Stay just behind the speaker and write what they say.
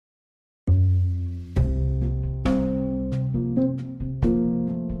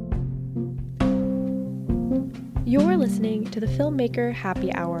You're listening to the Filmmaker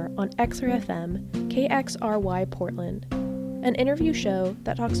Happy Hour on XR FM, KXRY Portland, an interview show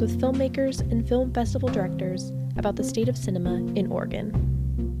that talks with filmmakers and film festival directors about the state of cinema in Oregon.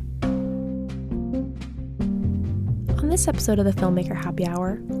 On this episode of the Filmmaker Happy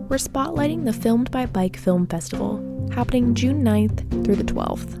Hour, we're spotlighting the Filmed by Bike Film Festival, happening June 9th through the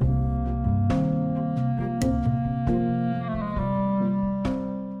 12th.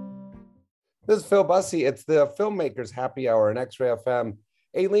 This is Phil Bussey. It's the Filmmakers Happy Hour on X-Ray FM.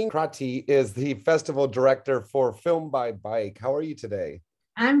 Aileen Crotty is the festival director for Film by Bike. How are you today?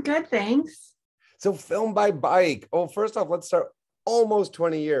 I'm good, thanks. So Film by Bike. Oh, first off, let's start almost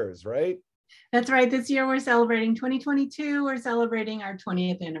 20 years, right? That's right. This year we're celebrating 2022. We're celebrating our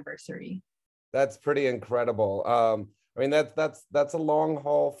 20th anniversary. That's pretty incredible. I mean, that's a long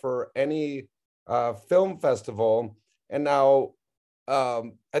haul for any film festival. And now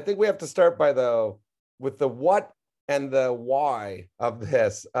I think we have to start with the what and the why of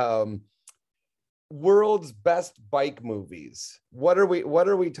this. World's best bike movies. What are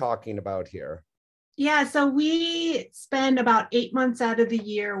we talking about here? Yeah, so we spend about 8 months out of the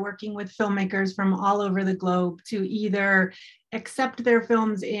year working with filmmakers from all over the globe to either accept their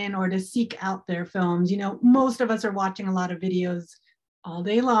films in or to seek out their films. You know, most of us are watching a lot of videos all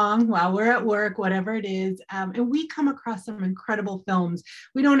day long while we're at work, whatever it is. And we come across some incredible films.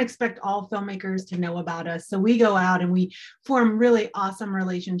 We don't expect all filmmakers to know about us. So we go out and we form really awesome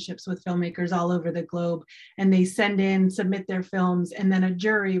relationships with filmmakers all over the globe. And they submit their films, and then a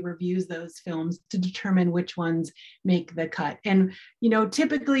jury reviews those films to determine which ones make the cut. And, you know,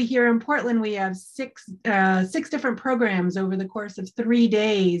 typically here in Portland, we have six different programs over the course of 3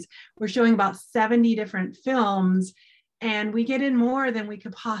 days. We're showing about 70 different films, and we get in more than we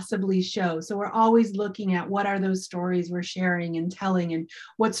could possibly show. So we're always looking at what are those stories we're sharing and telling, and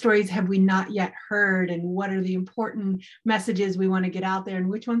what stories have we not yet heard, and what are the important messages we want to get out there, and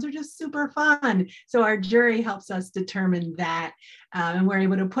which ones are just super fun. So our jury helps us determine that, and we're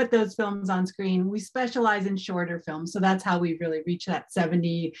able to put those films on screen. We specialize in shorter films, so that's how we really reach that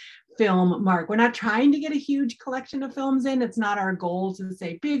 70 film mark. We're not trying to get a huge collection of films in. It's not our goal to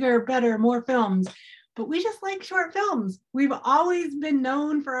say bigger, better, more films. But we just like short films. We've always been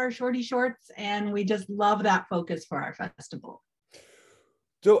known for our shorty shorts, and we just love that focus for our festival.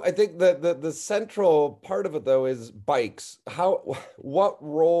 So I think the central part of it, though, is bikes. What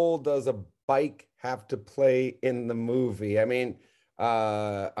role does a bike have to play in the movie? I mean,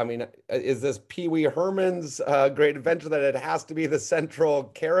 is this Pee Wee Herman's Great Adventure that it has to be the central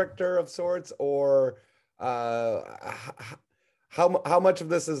character of sorts, or how much of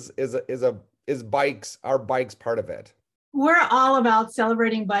this is bikes, are bikes part of it? We're all about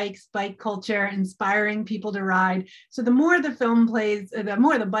celebrating bikes, bike culture, inspiring people to ride. So the more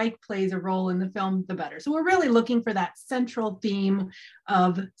the bike plays a role in the film, the better. So we're really looking for that central theme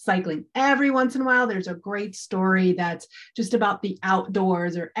of cycling. Every once in a while, there's a great story that's just about the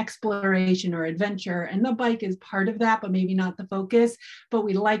outdoors or exploration or adventure. And the bike is part of that, but maybe not the focus. But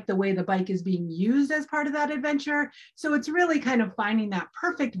we like the way the bike is being used as part of that adventure. So it's really kind of finding that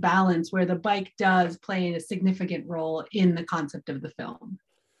perfect balance where the bike does play a significant role in the concept of the film.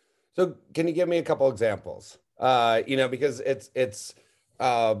 So can you give me a couple examples? Because it's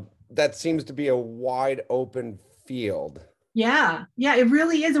that seems to be a wide open field. Yeah, it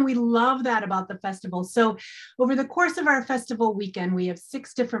really is. And we love that about the festival. So over the course of our festival weekend, we have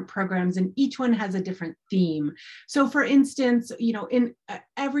 6 different programs, and each one has a different theme. So for instance, you know, in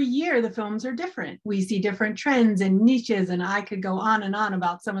every year, the films are different. We see different trends and niches, and I could go on and on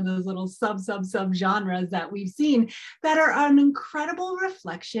about some of those little sub genres that we've seen that are an incredible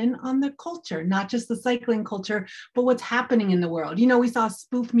reflection on the culture, not just the cycling culture, but what's happening in the world. You know, we saw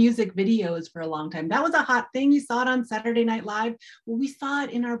spoof music videos for a long time. That was a hot thing. You saw it on Saturday Night Live. Well, we saw it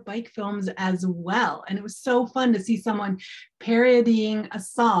in our bike films as well. And it was so fun to see someone parodying a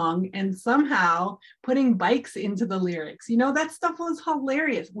song and somehow putting bikes into the lyrics. You know, that stuff was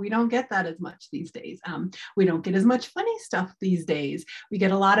hilarious. We don't get that as much these days. We don't get as much funny stuff these days. We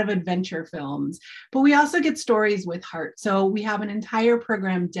get a lot of adventure films, but we also get stories with heart. So we have an entire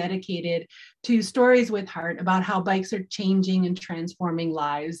program dedicated to stories with heart about how bikes are changing and transforming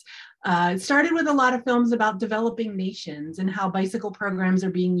lives. It started with a lot of films about developing nations and how bicycle programs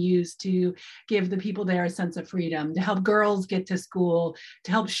are being used to give the people there a sense of freedom, to help girls get to school,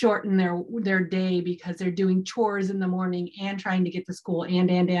 to help shorten their day because they're doing chores in the morning and trying to get to school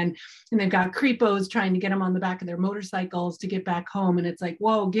and they've got creepos trying to get them on the back of their motorcycles to get back home. And it's like,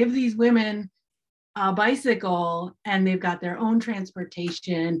 whoa, give these women a bicycle and they've got their own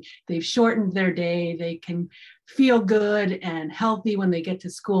transportation. They've shortened their day. They can feel good and healthy when they get to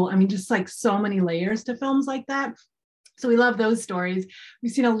school. I mean, just like so many layers to films like that. So we love those stories.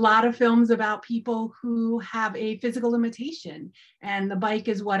 We've seen a lot of films about people who have a physical limitation, and the bike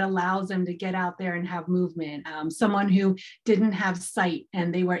is what allows them to get out there and have movement. Someone who didn't have sight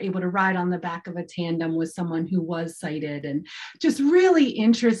and they were able to ride on the back of a tandem with someone who was sighted, and just really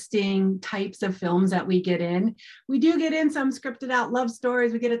interesting types of films that we get in. We do get in some scripted out love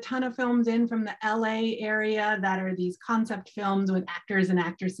stories. We get a ton of films in from the LA area that are these concept films with actors and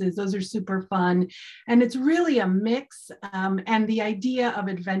actresses. Those are super fun. And it's really a mix. And the idea of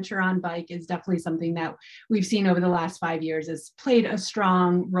adventure on bike is definitely something that we've seen over the last 5 years has played a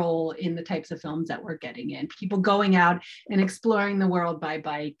strong role in the types of films that we're getting in. People going out and exploring the world by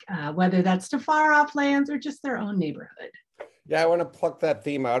bike, whether that's to far off lands or just their own neighborhood. Yeah, I want to pluck that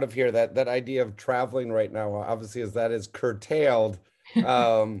theme out of here. That idea of traveling right now, obviously, as that is curtailed.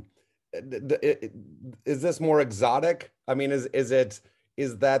 Is this more exotic? I mean, is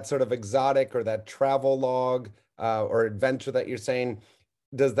that sort of exotic, or that travel log or adventure that you're saying?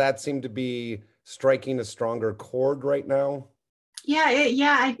 Does that seem to be striking a stronger chord right now?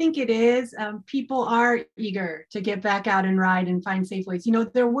 Yeah, I think it is. People are eager to get back out and ride and find safe ways. You know,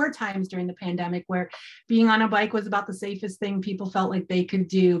 there were times during the pandemic where being on a bike was about the safest thing people felt like they could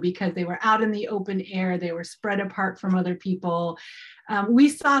do because they were out in the open air, they were spread apart from other people. We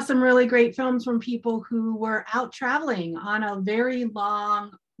saw some really great films from people who were out traveling on a very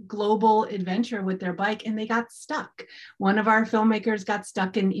long global adventure with their bike and they got stuck. One of our filmmakers got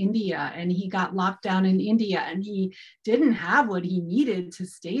stuck in India and he got locked down in India and he didn't have what he needed to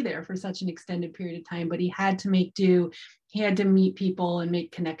stay there for such an extended period of time, but he had to make do. He had to meet people and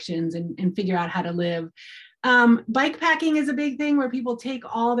make connections and figure out how to live. Bike packing is a big thing where people take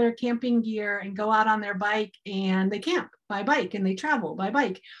all their camping gear and go out on their bike and they camp by bike and they travel by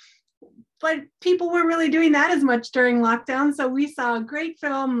bike. But people weren't really doing that as much during lockdown. So we saw a great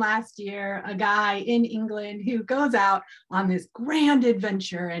film last year, a guy in England who goes out on this grand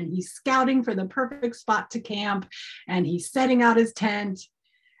adventure and he's scouting for the perfect spot to camp and he's setting out his tent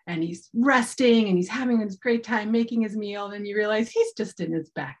and he's resting and he's having this great time making his meal. And you realize he's just in his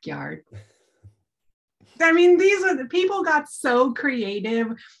backyard. I mean, these are the people got so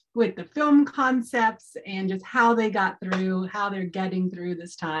creative with the film concepts and just how they got through, how they're getting through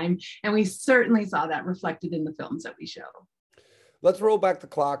this time. And we certainly saw that reflected in the films that we show. Let's roll back the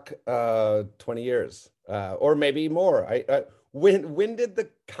clock 20 years or maybe more. When did the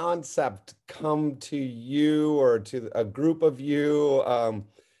concept come to you or to a group of you?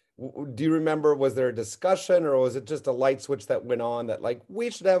 Do you remember, was there a discussion or was it just a light switch that went on that like, we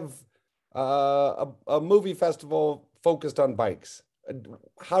should have a movie festival focused on bikes?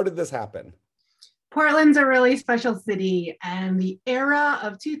 How did this happen? Portland's a really special city, and the era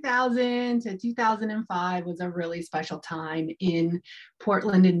of 2000 to 2005 was a really special time in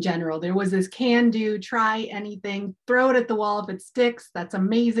Portland in general. There was this can do, try anything, throw it at the wall. If it sticks, that's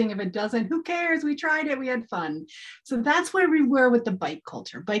amazing. If it doesn't, who cares? We tried it, we had fun. So that's where we were with the bike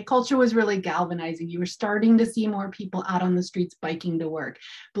culture. Bike culture was really galvanizing. You were starting to see more people out on the streets biking to work.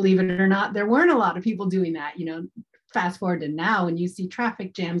 Believe it or not, there weren't a lot of people doing that, you know. Fast forward to now and you see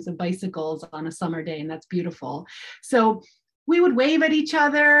traffic jams of bicycles on a summer day, and that's beautiful. So we would wave at each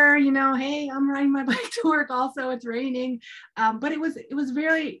other, you know, hey, I'm riding my bike to work also, it's raining. But it was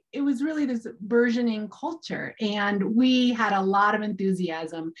really this burgeoning culture, and we had a lot of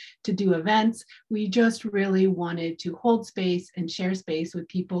enthusiasm to do events. We just really wanted to hold space and share space with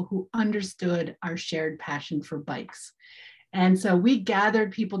people who understood our shared passion for bikes. And so we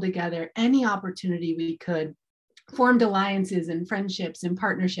gathered people together any opportunity we could, formed alliances and friendships and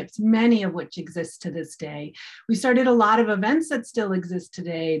partnerships, many of which exist to this day. We started a lot of events that still exist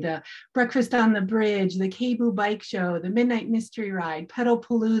today: the Breakfast on the Bridge, the KBOO Bike Show, the Midnight Mystery Ride,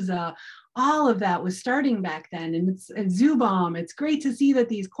 Pedalpalooza. All of that was starting back then, and it's Zoo Bomb. It's great to see that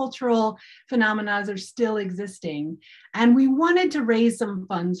these cultural phenomena are still existing. And we wanted to raise some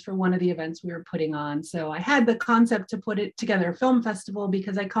funds for one of the events we were putting on. So I had the concept to put it together, a film festival,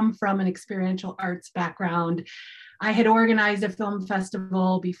 because I come from an experiential arts background. I had organized a film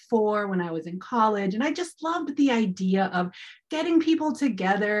festival before when I was in college, and I just loved the idea of getting people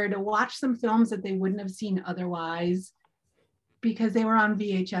together to watch some films that they wouldn't have seen otherwise because they were on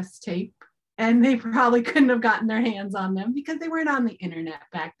VHS tape and they probably couldn't have gotten their hands on them because they weren't on the internet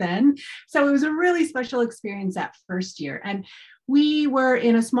back then. So it was a really special experience that first year. And we were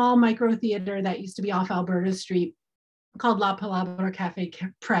in a small micro theater that used to be off Alberta Street. called La Palabra Cafe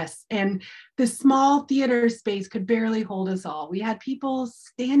Press. And the small theater space could barely hold us all. We had people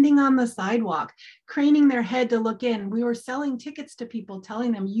standing on the sidewalk, craning their head to look in. We were selling tickets to people,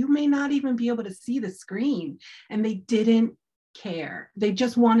 telling them, you may not even be able to see the screen. And they didn't care. They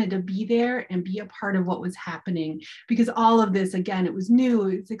just wanted to be there and be a part of what was happening, because all of this, again, it was new,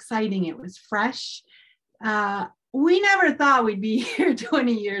 it was exciting, it was fresh. We never thought we'd be here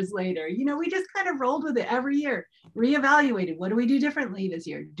 20 years later. You know, we just kind of rolled with it every year, reevaluated. What do we do differently this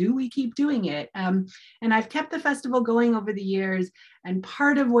year? Do we keep doing it? And I've kept the festival going over the years. And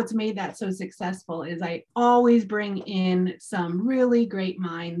part of what's made that so successful is I always bring in some really great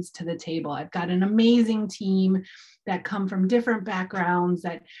minds to the table. I've got an amazing team that come from different backgrounds,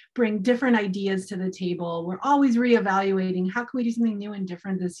 that bring different ideas to the table. We're always reevaluating, how can we do something new and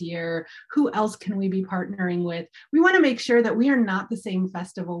different this year? Who else can we be partnering with? We want to make sure that we are not the same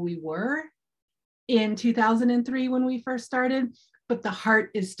festival we were in 2003 when we first started, but the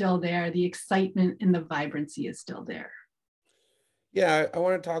heart is still there. The excitement and the vibrancy is still there. Yeah, I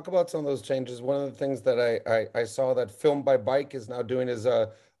want to talk about some of those changes. One of the things that I saw that Film by Bike is now doing is a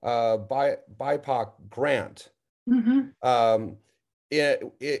BIPOC grant. Mm-hmm.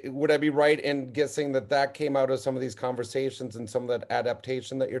 Would I be right in guessing that that came out of some of these conversations and some of that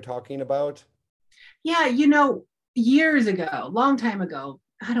adaptation that you're talking about? Yeah, you know, years ago, long time ago,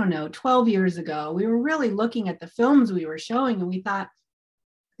 I don't know, 12 years ago, we were really looking at the films we were showing and we thought,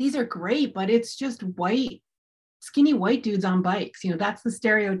 these are great, but it's just white, skinny white dudes on bikes. You know, that's the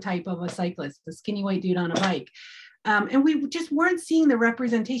stereotype of a cyclist, the skinny white dude on a bike. And we just weren't seeing the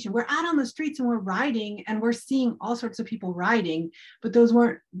representation. We're out on the streets and we're riding and we're seeing all sorts of people riding, but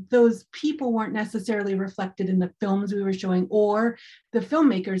those people weren't necessarily reflected in the films we were showing or the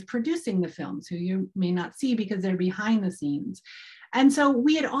filmmakers producing the films, who you may not see because they're behind the scenes. And so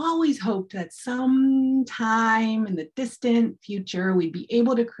we had always hoped that sometime in the distant future, we'd be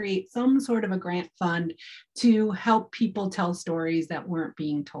able to create some sort of a grant fund to help people tell stories that weren't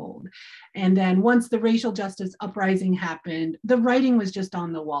being told. And then once the racial justice uprising happened, the writing was just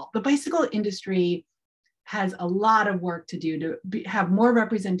on the wall. The bicycle industry has a lot of work to do to have more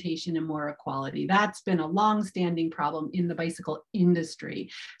representation and more equality. That's been a long-standing problem in the bicycle industry.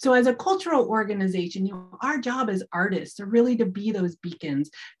 So as a cultural organization, you know, our job as artists are really to be those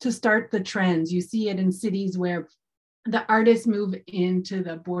beacons, to start the trends. You see it in cities where the artists move into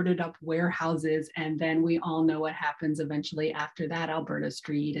the boarded up warehouses, and then we all know what happens eventually after that. Alberta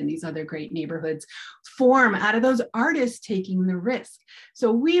Street and these other great neighborhoods form out of those artists taking the risk.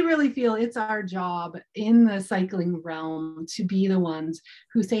 So we really feel it's our job in the cycling realm to be the ones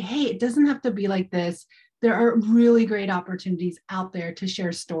who say, hey, it doesn't have to be like this. There are really great opportunities out there to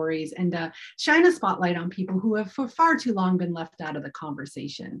share stories and shine a spotlight on people who have for far too long been left out of the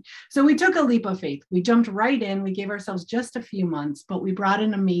conversation. So we took a leap of faith. We jumped right in. We gave ourselves just a few months, but we brought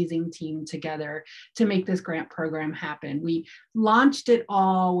an amazing team together to make this grant program happen. We launched it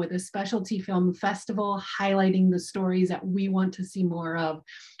all with a specialty film festival highlighting the stories that we want to see more of.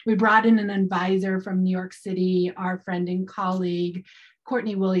 We brought in an advisor from New York City, our friend and colleague,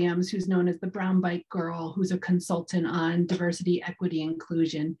 Courtney Williams, who's known as the Brown Bike Girl, who's a consultant on diversity, equity,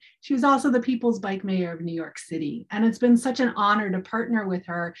 inclusion. She was also the People's Bike Mayor of New York City. And it's been such an honor to partner with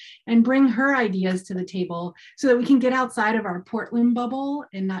her and bring her ideas to the table so that we can get outside of our Portland bubble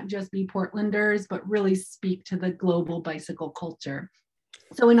and not just be Portlanders, but really speak to the global bicycle culture.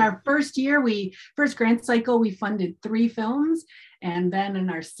 So in our first grant cycle, we funded 3 films. And then in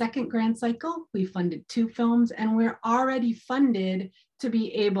our second grant cycle, we funded 2 films, and we're already funded to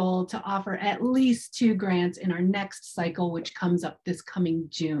be able to offer at least 2 grants in our next cycle, which comes up this coming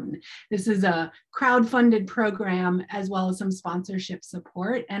June. This is a crowd-funded program as well as some sponsorship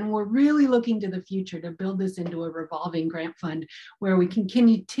support. And we're really looking to the future to build this into a revolving grant fund where we can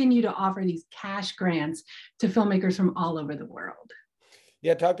continue to offer these cash grants to filmmakers from all over the world.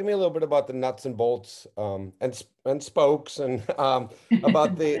 Yeah, talk to me a little bit about the nuts and bolts and spokes and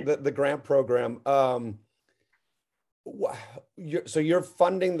about the grant program. So you're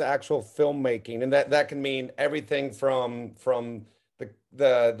funding the actual filmmaking, and that can mean everything from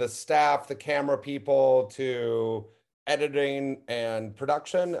the staff, the camera people, to editing and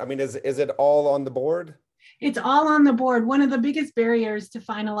production. I mean, is it all on the board? It's all on the board. One of the biggest barriers to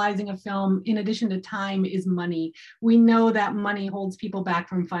finalizing a film, in addition to time, is money. We know that money holds people back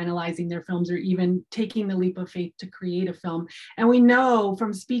from finalizing their films or even taking the leap of faith to create a film. And we know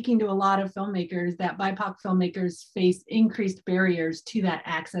from speaking to a lot of filmmakers that BIPOC filmmakers face increased barriers to that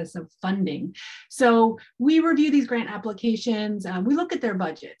access of funding. So we review these grant applications. We look at their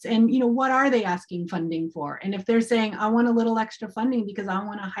budgets and, you know, what are they asking funding for? And if they're saying, I want a little extra funding because I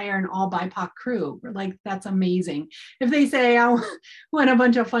want to hire an all BIPOC crew, we're like, that's amazing. If they say, I want a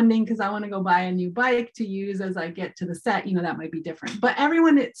bunch of funding because I want to go buy a new bike to use as I get to the set, that might be different. But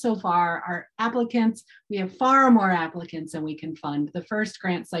everyone so far are applicants. We have far more applicants than we can fund. The first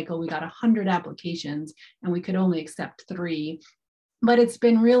grant cycle, we got 100 applications and we could only accept 3. But it's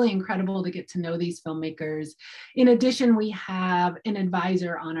been really incredible to get to know these filmmakers. In addition, we have an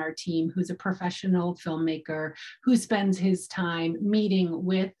advisor on our team who's a professional filmmaker who spends his time meeting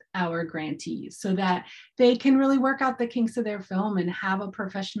with our grantees so that they can really work out the kinks of their film and have a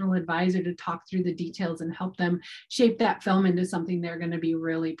professional advisor to talk through the details and help them shape that film into something they're going to be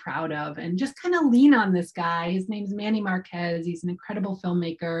really proud of. And just kind of lean on this guy. His name's Manny Marquez. He's an incredible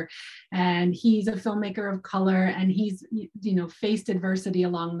filmmaker, and he's a filmmaker of color, and he's faced adversity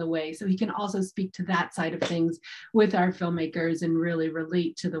along the way. So he can also speak to that side of things with our filmmakers and really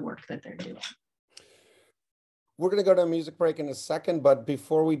relate to the work that they're doing. We're going to go to a music break in a second, but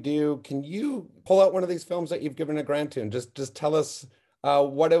before we do, can you pull out one of these films that you've given a grant to and just tell us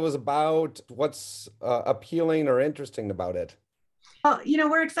what it was about, what's appealing or interesting about it? Well,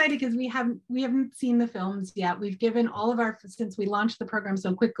 we're excited because we haven't seen the films yet. We've given all of our, since we launched the program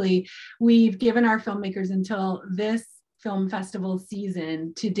so quickly, we've given our filmmakers until this film festival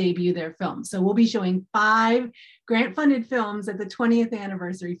season to debut their films. So we'll be showing 5 grant-funded films at the 20th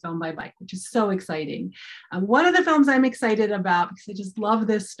anniversary Film by Bike, which is so exciting. One of the films I'm excited about, because I just love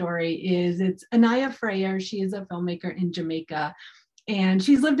this story, it's Anaya Freyer. She is a filmmaker in Jamaica. And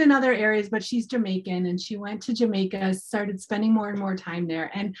she's lived in other areas, but she's Jamaican, and she went to Jamaica, started spending more and more time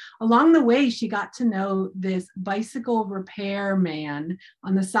there. And along the way, she got to know this bicycle repair man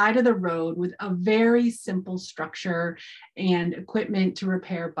on the side of the road with a very simple structure and equipment to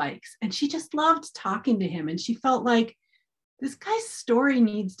repair bikes. And she just loved talking to him. And she felt like this guy's story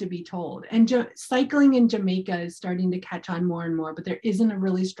needs to be told. And cycling in Jamaica is starting to catch on more and more, but there isn't a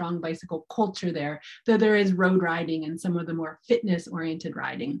really strong bicycle culture there, though there is road riding and some of the more fitness-oriented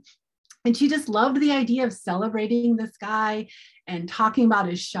riding. And she just loved the idea of celebrating this guy and talking about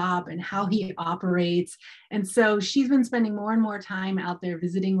his shop and how he operates. And so she's been spending more and more time out there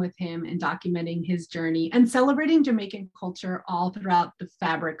visiting with him and documenting his journey and celebrating Jamaican culture all throughout the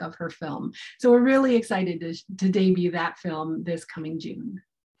fabric of her film. So we're really excited to debut that film this coming June.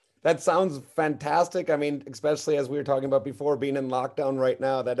 That sounds fantastic. I mean, especially as we were talking about before, being in lockdown right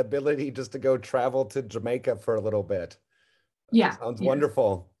now, that ability just to go travel to Jamaica for a little bit. Yeah, sounds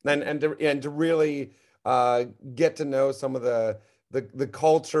wonderful, and to really get to know some of the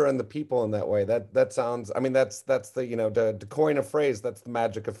culture and the people in that way. That sounds. I mean, that's the to coin a phrase, that's the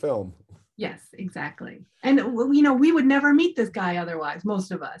magic of film. Yes, exactly. And we would never meet this guy otherwise.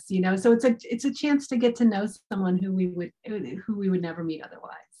 Most of us, So it's a chance to get to know someone who we would never meet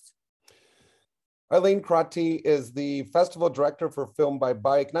otherwise. Eileen Crotty is the festival director for Film by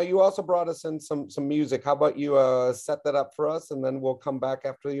Bike. Now, you also brought us in some music. How about you set that up for us, and then we'll come back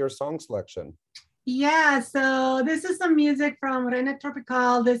after your song selection. Yeah, so this is some music from Reina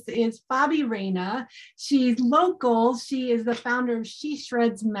Tropical. This is Fabi Reina. She's local. She is the founder of She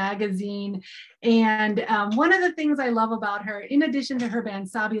Shreds magazine. And one of the things I love about her, in addition to her band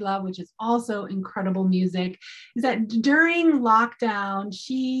Sabila, which is also incredible music, is that during lockdown,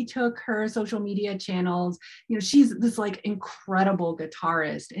 she took her social media channels. She's this incredible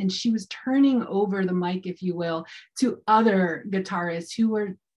guitarist, and she was turning over the mic, if you will, to other guitarists who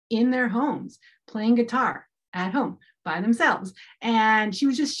were in their homes playing guitar at home by themselves. And she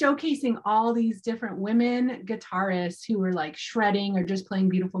was just showcasing all these different women guitarists who were shredding or just playing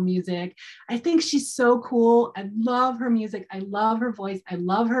beautiful music. I think she's so cool. I love her music. I love her voice. I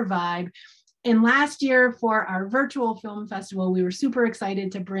love her vibe. And last year for our virtual film festival, we were super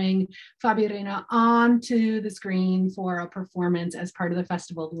excited to bring Fabi Reina onto the screen for a performance as part of the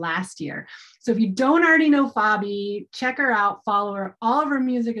festival last year. So if you don't already know Fabi, check her out, follow her. All of her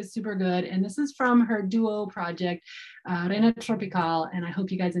music is super good. And this is from her duo project, Reina Tropical. And I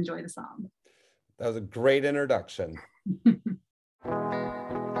hope you guys enjoy the song. That was a great introduction.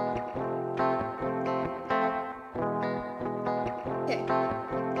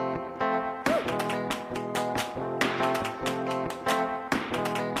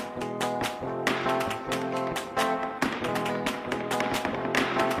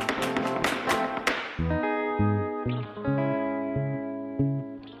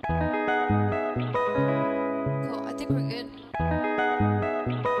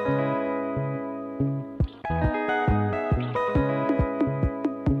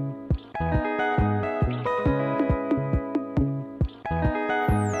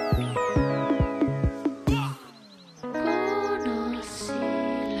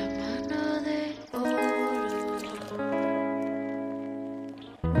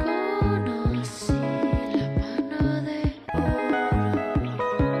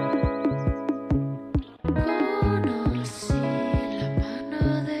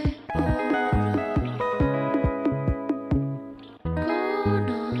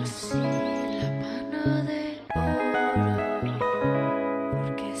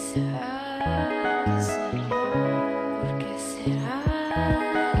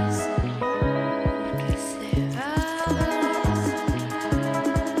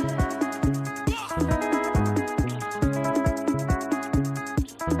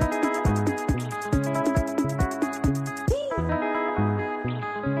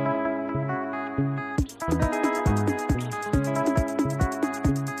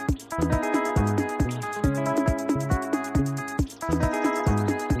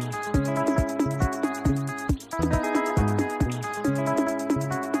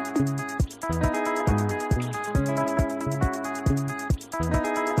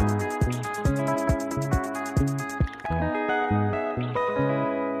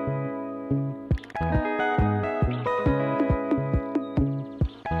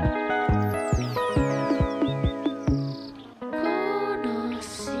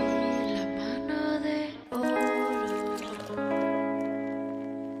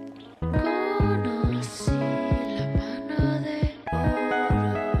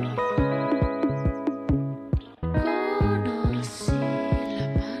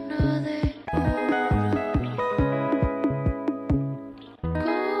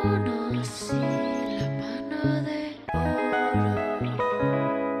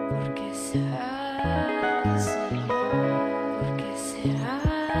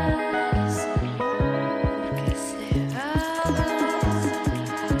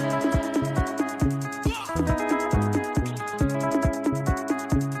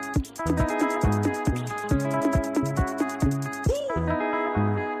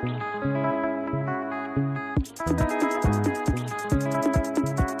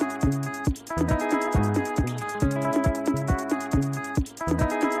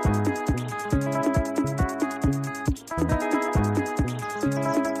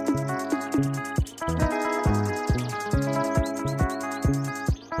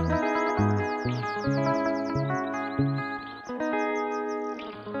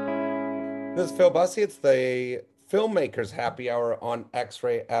 This is Phil Bussey. It's the Filmmakers Happy Hour on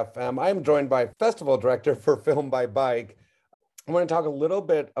X-Ray FM. I'm joined by Festival Director for Film by Bike. I want to talk a little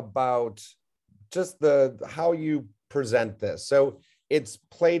bit about just how you present this. So it's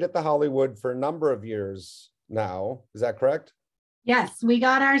played at the Hollywood for a number of years now. Is that correct? Yes, we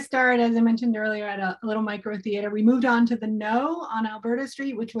got our start, as I mentioned earlier, at a little micro theater. We moved on to the No on Alberta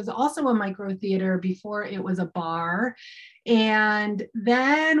Street, which was also a micro theater before it was a bar. And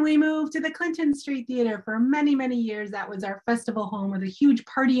then we moved to the Clinton Street Theater for many, many years. That was our festival home with a huge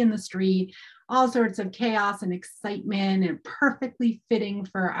party in the street, all sorts of chaos and excitement, and perfectly fitting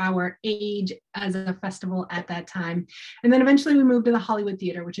for our age as a festival at that time. And then eventually we moved to the Hollywood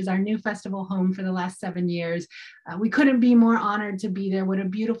Theater, which is our new festival home for the last 7 years. We couldn't be more honored to be there. What a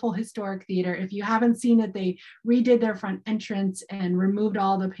beautiful historic theater. If you haven't seen it, they redid their front entrance and removed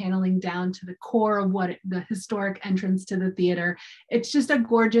all the paneling down to the core of the historic entrance to the theater. It's just a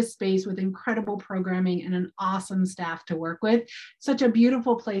gorgeous space with incredible programming and an awesome staff to work with. Such a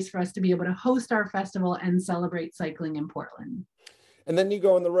beautiful place for us to be able to host our festival and celebrate cycling in Portland. And then you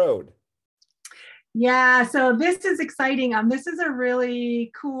go on the road. Yeah, so this is exciting. This is a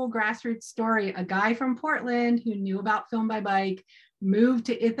really cool grassroots story. A guy from Portland who knew about Film by Bike moved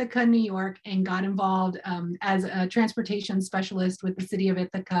to Ithaca, New York, and got involved as a transportation specialist with the city of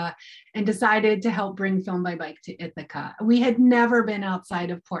Ithaca and decided to help bring Film by Bike to Ithaca. We had never been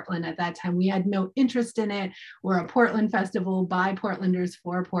outside of Portland at that time. We had no interest in it. We're a Portland festival by Portlanders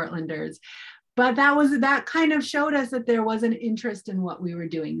for Portlanders. But that kind of showed us that there was an interest in what we were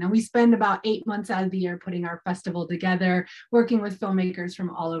doing. Now we spend about 8 months out of the year putting our festival together, working with filmmakers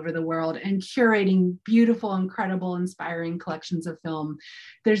from all over the world and curating beautiful, incredible, inspiring collections of film.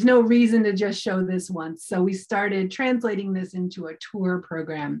 There's no reason to just show this once. So we started translating this into a tour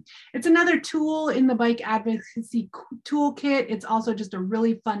program. It's another tool in the bike advocacy toolkit. It's also just a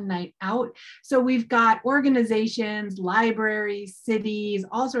really fun night out. So we've got organizations, libraries, cities,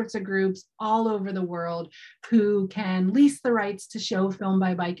 all sorts of groups, all over the world who can lease the rights to show Film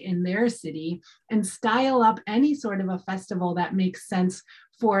by Bike in their city and style up any sort of a festival that makes sense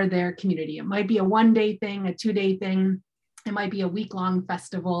for their community. It might be a 1-day thing, a 2-day thing. It might be a week-long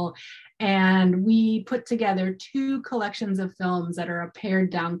festival. And we put together 2 collections of films that are a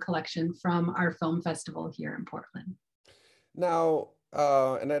pared down collection from our film festival here in Portland. Now,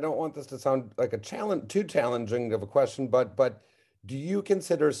 and I don't want this to sound like too challenging of a question, but do you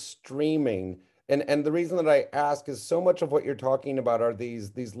consider streaming? And the reason that I ask is so much of what you're talking about are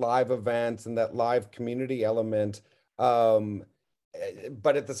these live events and that live community element.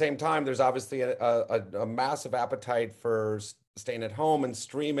 But at the same time, there's obviously a massive appetite for staying at home and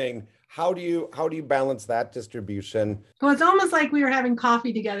streaming. How do you balance that distribution? Well, it's almost like we were having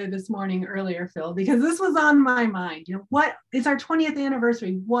coffee together this morning earlier, Phil, because this was on my mind. What is our 20th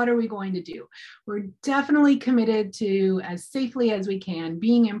anniversary? What are we going to do? We're definitely committed to, as safely as we can,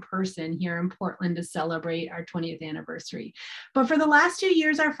 being in person here in Portland to celebrate our 20th anniversary. But for the last 2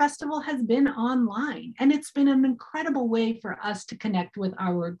 years, our festival has been online, and it's been an incredible way for us to connect with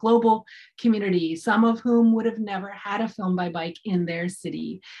our global community, some of whom would have never had a Film by Bike in their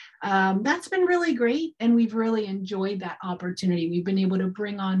city. That's been really great, and we've really enjoyed that opportunity. We've been able to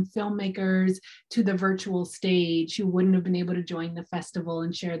bring on filmmakers to the virtual stage who wouldn't have been able to join the festival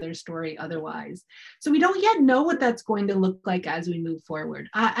and share their story otherwise. So we don't yet know what that's going to look like as we move forward.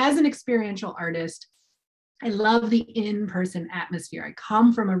 As an experiential artist, I love the in-person atmosphere. I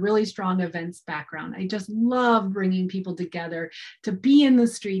come from a really strong events background. I just love bringing people together to be in the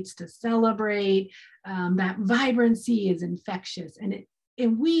streets, to celebrate. That vibrancy is infectious, and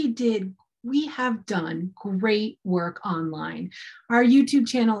we have done great work online. Our YouTube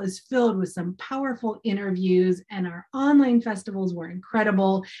channel is filled with some powerful interviews, and our online festivals were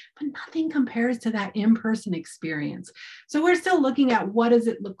incredible, but nothing compares to that in-person experience. So we're still looking at what does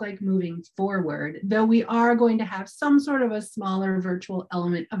it look like moving forward, though we are going to have some sort of a smaller virtual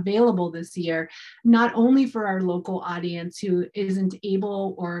element available this year, not only for our local audience who isn't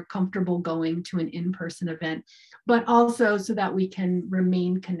able or comfortable going to an in-person event, but also so that we can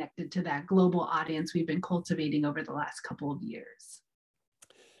remain connected to that global audience we've been cultivating over the last couple of years.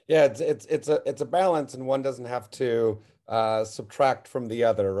 Yeah, it's a balance, and one doesn't have to subtract from the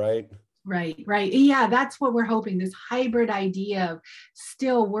other, right? Right. Yeah, that's what we're hoping, this hybrid idea of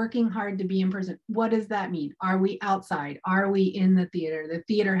still working hard to be in person. What does that mean? Are we outside? Are we in the theater? The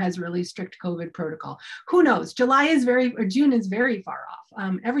theater has really strict COVID protocol. Who knows? June is very far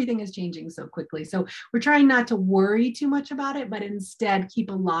off. Everything is changing so quickly. So we're trying not to worry too much about it, but instead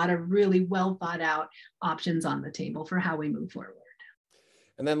keep a lot of really well thought out options on the table for how we move forward.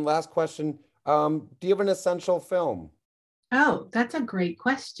 And then last question, do you have an essential film? Oh, that's a great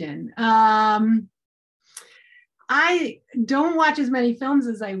question. I don't watch as many films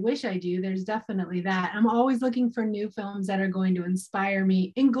as I wish I do. There's definitely that. I'm always looking for new films that are going to inspire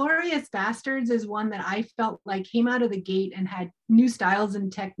me. Inglourious Basterds is one that I felt like came out of the gate and had new styles and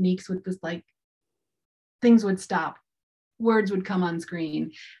techniques with this, like, things would stop, words would come on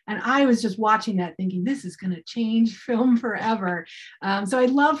screen. And I was just watching that thinking, this is going to change film forever. So I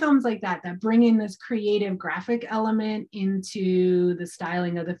love films like that bring in this creative graphic element into the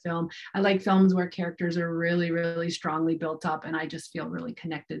styling of the film. I like films where characters are really, really strongly built up and I just feel really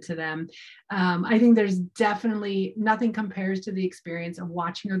connected to them. I think there's definitely nothing compares to the experience of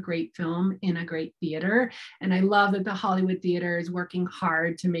watching a great film in a great theater. And I love that the Hollywood Theater is working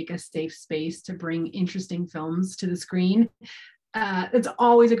hard to make a safe space to bring interesting films to the screen. It's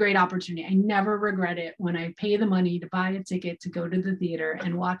always a great opportunity. I never regret it when I pay the money to buy a ticket to go to the theater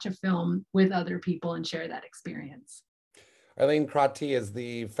and watch a film with other people and share that experience. Arlene Crotty is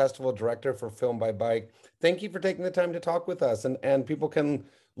the festival director for Film by Bike. Thank you for taking the time to talk with us, and people can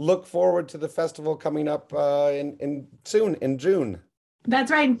look forward to the festival coming up soon in June.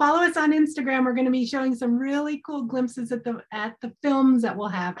 That's right. And follow us on Instagram. We're going to be showing some really cool glimpses at the films that we'll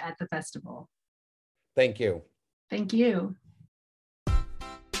have at the festival. Thank you. Thank you.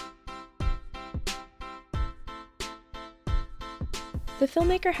 The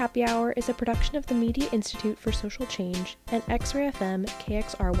Filmmaker Happy Hour is a production of the Media Institute for Social Change and X-Ray FM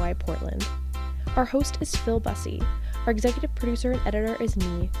KXRY Portland. Our host is Phil Bussey. Our executive producer and editor is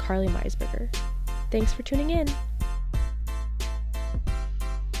me, Carly Meisberger. Thanks for tuning in.